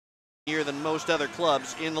than most other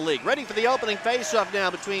clubs in the league. Ready for the opening faceoff now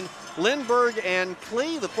between Lindbergh and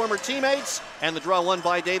Klee, the former teammates, and the draw won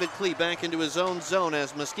by David Klee back into his own zone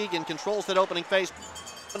as Muskegon controls that opening face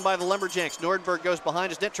by the Lumberjacks. Nordberg goes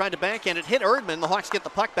behind his net, tried to backhand it, hit Erdman. The Hawks get the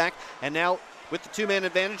puck back, and now with the two-man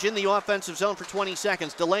advantage in the offensive zone for 20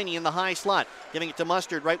 seconds. Delaney in the high slot, giving it to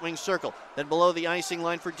Mustard, right wing circle. Then below the icing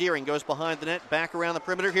line for Deering, goes behind the net, back around the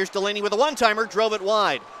perimeter. Here's Delaney with a one-timer, drove it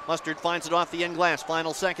wide. Mustard finds it off the end glass.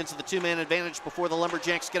 Final seconds of the two-man advantage before the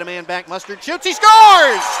Lumberjacks get a man back. Mustard shoots, he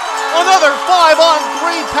scores! Another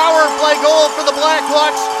 5-on-3 power play goal for the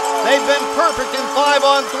Blackhawks. They've been perfect in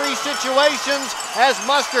 5-on-3 situations as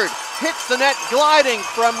Mustard hits the net gliding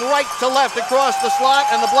from right to left across the slot,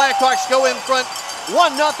 and the Blackhawks go in front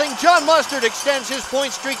 1-0. John Mustard extends his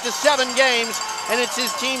point streak to 7 games, and it's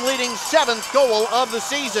his team-leading 7th goal of the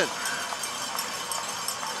season.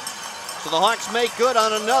 So the Hawks make good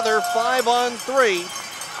on another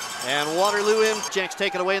 5-on-3, and Waterloo in. Jacks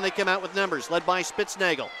take it away, and they come out with numbers, led by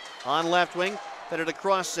Spitznagel. On left wing, fed it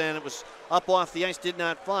across, and it was up off the ice, did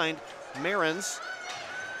not find Marins.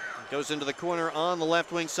 Goes into the corner on the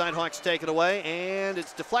left wing side. Hawks take it away, and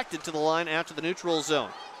it's deflected to the line out to the neutral zone.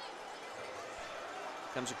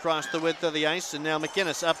 Comes across the width of the ice, and now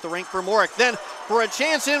McInnes up the rink for Morick. Then for a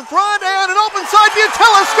chance in front, and an open side,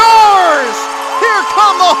 Butella scores! Here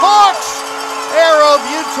come the Hawks! Aero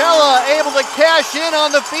Butella able to cash in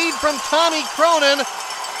on the feed from Tommy Cronin,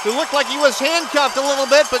 who looked like he was handcuffed a little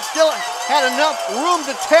bit, but still had enough room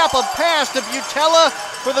to tap a pass to Butella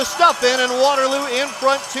for the stuff in, and Waterloo in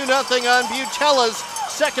front 2-0 on Butella's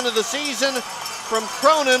second of the season from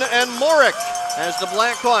Cronin and Morick as the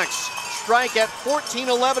Blackhawks strike at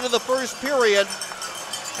 14-11 of the first period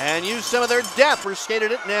and use some of their depth.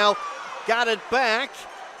 Skated it now, got it back,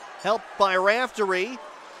 helped by Raftery,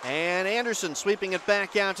 and Anderson sweeping it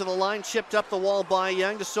back out to the line, chipped up the wall by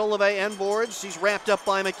Young to Solovey end boards. He's wrapped up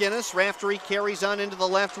by McInnes. Raftery carries on into the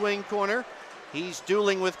left wing corner. He's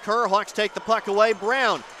dueling with Kerr. Hawks take the puck away.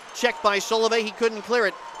 Brown checked by Solovey. He couldn't clear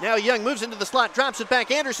it. Now Young moves into the slot, drops it back.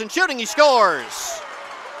 Anderson shooting. He scores.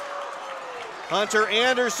 Hunter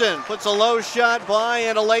Anderson puts a low shot by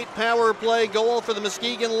and a late power play goal for the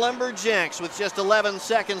Muskegon Lumberjacks with just 11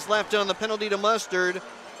 seconds left on the penalty to Mustard.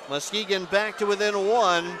 Muskegon back to within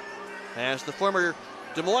 1 as the former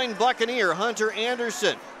Des Moines Buccaneer Hunter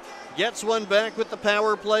Anderson gets one back with the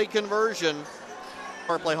power play conversion.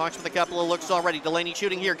 Power play Hawks with a couple of looks already. Delaney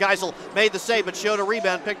shooting here. Geisel made the save but showed a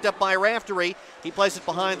rebound picked up by Raftery. He plays it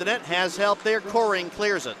behind the net. Has help there. Coring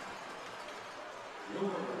clears it.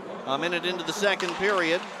 A minute into the second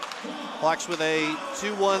period. Hawks with a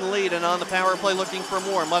 2-1 lead and on the power play looking for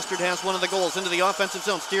more. Mustard has one of the goals into the offensive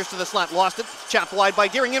zone. Steers to the slot. Lost it. Chopped wide by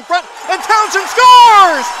Deering in front. And Townsend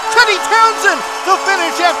scores! Teddy Townsend! The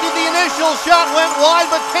finish after the initial shot went wide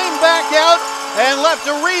but came back out and left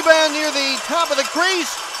a rebound near the top of the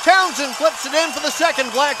crease. Townsend flips it in for the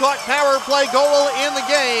second Blackhawk power play goal in the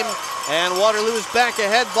game. And Waterloo is back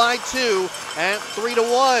ahead by 2 at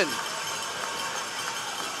 3-1.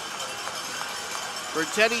 For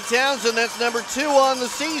Teddy Townsend, that's number 2 on the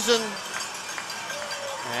season.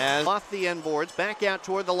 And off the end boards, back out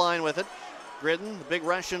toward the line with it. Gridden, the big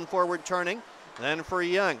Russian forward turning. Then for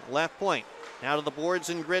Young, left point. Now to the boards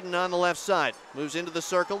and Gridden on the left side. Moves into the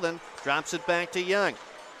circle, then drops it back to Young.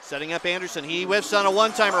 Setting up Anderson. He whiffs on a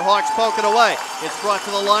one-timer. Hawks poke it away. It's brought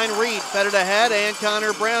to the line. Reed fed it ahead, and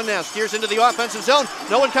Connor Brown now steers into the offensive zone.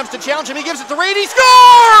 No one comes to challenge him. He gives it to Reed. He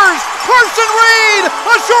scores! Carson Reed!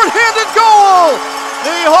 A short-handed goal!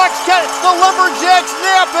 The Hawks catch the Lumberjacks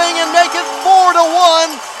napping and make it 4-1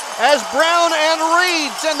 as Brown and Reed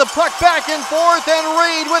send the puck back and forth, and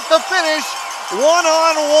Reed with the finish.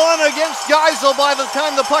 1-on-1 against Geisel by the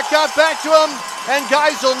time the puck got back to him, and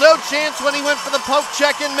Geisel no chance when he went for the poke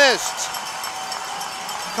check and missed.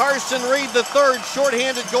 Carson Reed, the third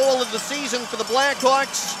shorthanded goal of the season for the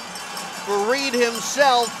Blackhawks. For Reed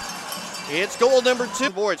himself, it's goal number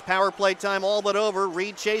 2. Boards, power play time all but over.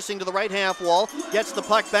 Reed chasing to the right half wall, gets the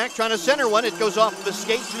puck back, trying to center one. It goes off the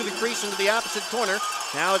skate through the crease into the opposite corner.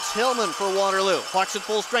 Now it's Hillman for Waterloo. Hawks at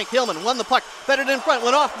full strength. Hillman won the puck, fed it in front,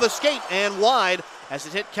 went off the skate and wide as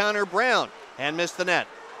it hit Connor Brown and missed the net.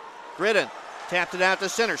 Gridden tapped it out to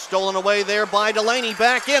center, stolen away there by Delaney.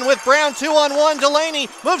 Back in with Brown, 2-on-1. Delaney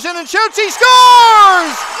moves in and shoots. He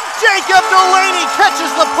scores! Jacob Delaney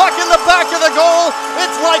catches the puck in the back of the goal.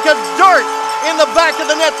 It's like a dart in the back of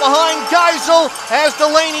the net behind Geisel as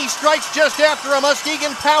Delaney strikes just after a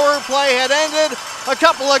Muskegon power play had ended. A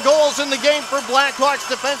couple of goals in the game for Blackhawks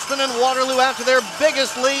defensemen, and Waterloo out to their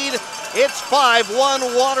biggest lead. It's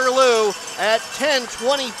 5-1 Waterloo at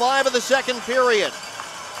 10:25 of the second period.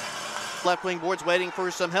 Left wing boards waiting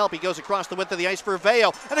for some help. He goes across the width of the ice for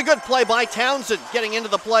Veo. And a good play by Townsend, getting into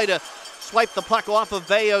the play to swipe the puck off of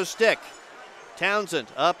Veo's stick. Townsend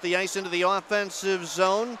up the ice into the offensive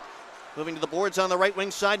zone. Moving to the boards on the right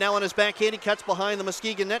wing side. Now on his backhand, he cuts behind the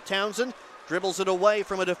Muskegon net. Townsend dribbles it away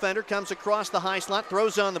from a defender. Comes across the high slot.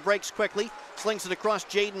 Throws on the brakes quickly. Slings it across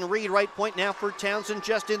Jaden Reed. Right point now for Townsend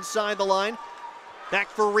just inside the line. Back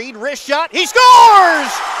for Reed, wrist shot, he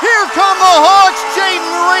scores! Here come the Hawks,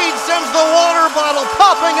 Jaden Reed sends the water bottle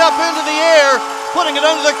popping up into the air, putting it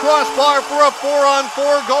under the crossbar for a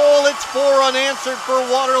 4-on-4 goal. It's 4 unanswered for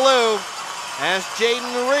Waterloo, as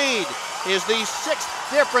Jaden Reed is the 6th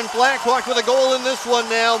different Blackhawk with a goal in this one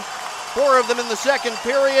now. 4 of them in the second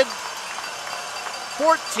period.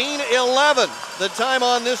 14-11, the time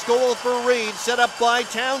on this goal for Reed, set up by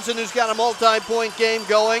Townsend, who's got a multi-point game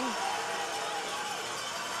going.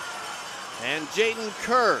 And Jaden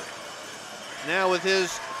Kerr, now with his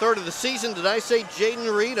 3rd of the season. Did I say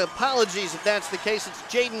Jaden Reed? Apologies if that's the case. It's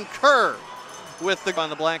Jaden Kerr with the on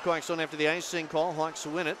the Blackhawks zone after the icing call. Hawks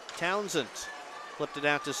win it. Townsend flipped it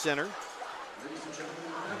out to center.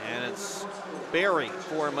 And it's Barry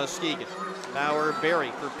for Muskegon. Bauer, Barry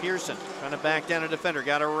for Pearson. Trying to back down a defender.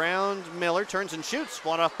 Got around Miller. Turns and shoots.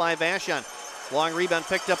 Fought off by Vashon. Long rebound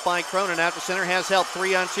picked up by Cronin. Out to center, has help.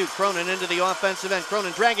 3-on-2. Cronin into the offensive end.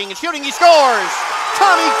 Cronin dragging and shooting. He scores!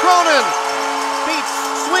 Tommy Cronin beats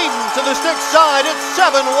Sweden to the stick side. It's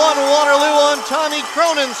 7-1 Waterloo on Tommy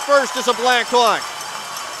Cronin's first as a Blackhawk.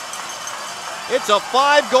 It's a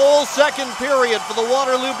 5-goal second period for the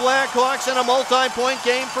Waterloo Blackhawks and a multi-point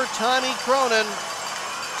game for Tommy Cronin.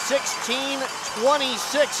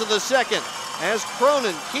 16:26 of the second as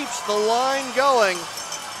Cronin keeps the line going.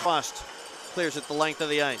 Frost clears it the length of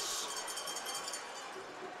the ice.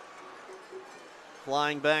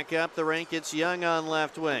 Flying back up the rink, it's Young on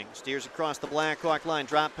left wing. Steers across the Blackhawk line.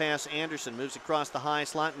 Drop pass Anderson. Moves across the high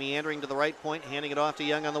slot, meandering to the right point, handing it off to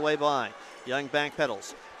Young on the way by. Young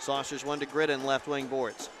backpedals. Saucers one to Gridden, left wing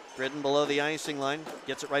boards. Gridden below the icing line.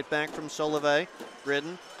 Gets it right back from Solove.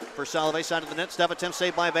 Gridden for Solove, side of the net. Step attempt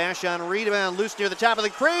saved by Vashon. Rebound loose near the top of the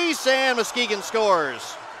crease, and Muskegon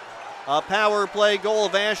scores. A power play goal.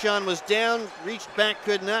 Vashon was down, reached back,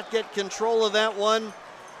 could not get control of that one.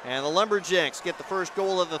 And the Lumberjacks get the first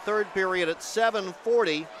goal of the third period at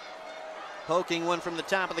 7:40. Poking one from the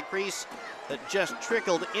top of the crease that just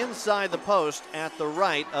trickled inside the post at the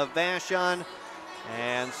right of Vashon.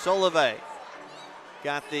 And Solove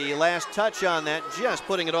got the last touch on that, just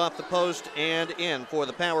putting it off the post and in for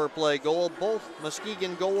the power play goal. Both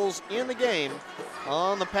Muskegon goals in the game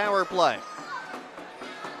on the power play.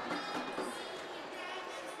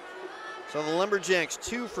 So the Lumberjacks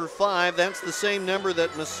 2 for 5. That's the same number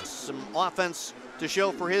that some offense to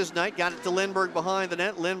show for his night. Got it to Lindbergh behind the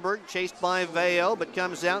net. Lindbergh chased by Veo, but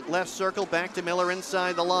comes out left circle back to Miller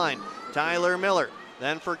inside the line. Tyler Miller,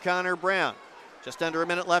 then for Connor Brown. Just under a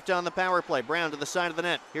minute left on the power play. Brown to the side of the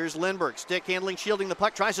net. Here's Lindbergh, stick handling, shielding the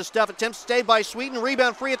puck, tries to stuff, attempts stayed by Sweden.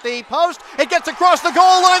 Rebound free at the post. It gets across the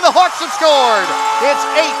goal line. The Hawks have scored. It's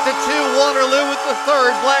 8-2 Waterloo with the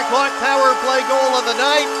third Blackhawk power play goal of the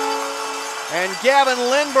night. And Gavin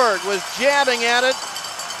Lindbergh was jabbing at it.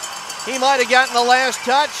 He might have gotten the last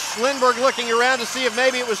touch. Lindbergh looking around to see if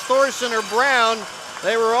maybe it was Thorson or Brown.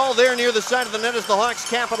 They were all there near the side of the net as the Hawks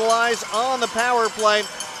capitalize on the power play.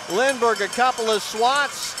 Lindbergh a couple of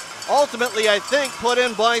swats. Ultimately, I think, put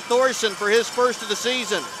in by Thorson for his first of the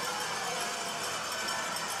season.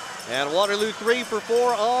 And Waterloo 3 for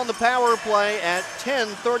 4 on the power play at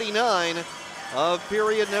 10:39 of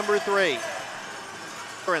period number 3.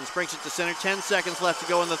 Mirans brings it to center, 10 seconds left to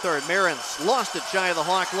go in the third. Mirans lost it shy of the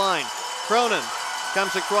Hawk line. Cronin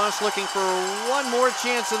comes across looking for one more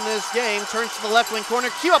chance in this game. Turns to the left wing corner.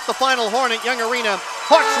 Cue up the final horn at Young Arena.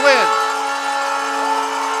 Hawks win.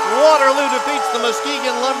 Waterloo defeats the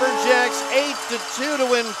Muskegon Lumberjacks 8-2 to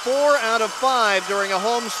win 4 out of 5 during a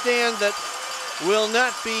homestand that will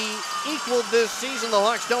not be equaled this season. The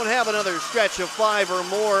Hawks don't have another stretch of 5 or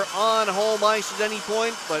more on home ice at any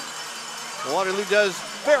point, but Waterloo does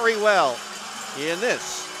very well in this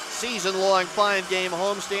season-long 5-game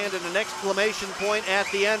homestand, and an exclamation point at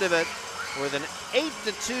the end of it with an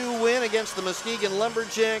 8-2 win against the Muskegon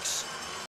Lumberjacks.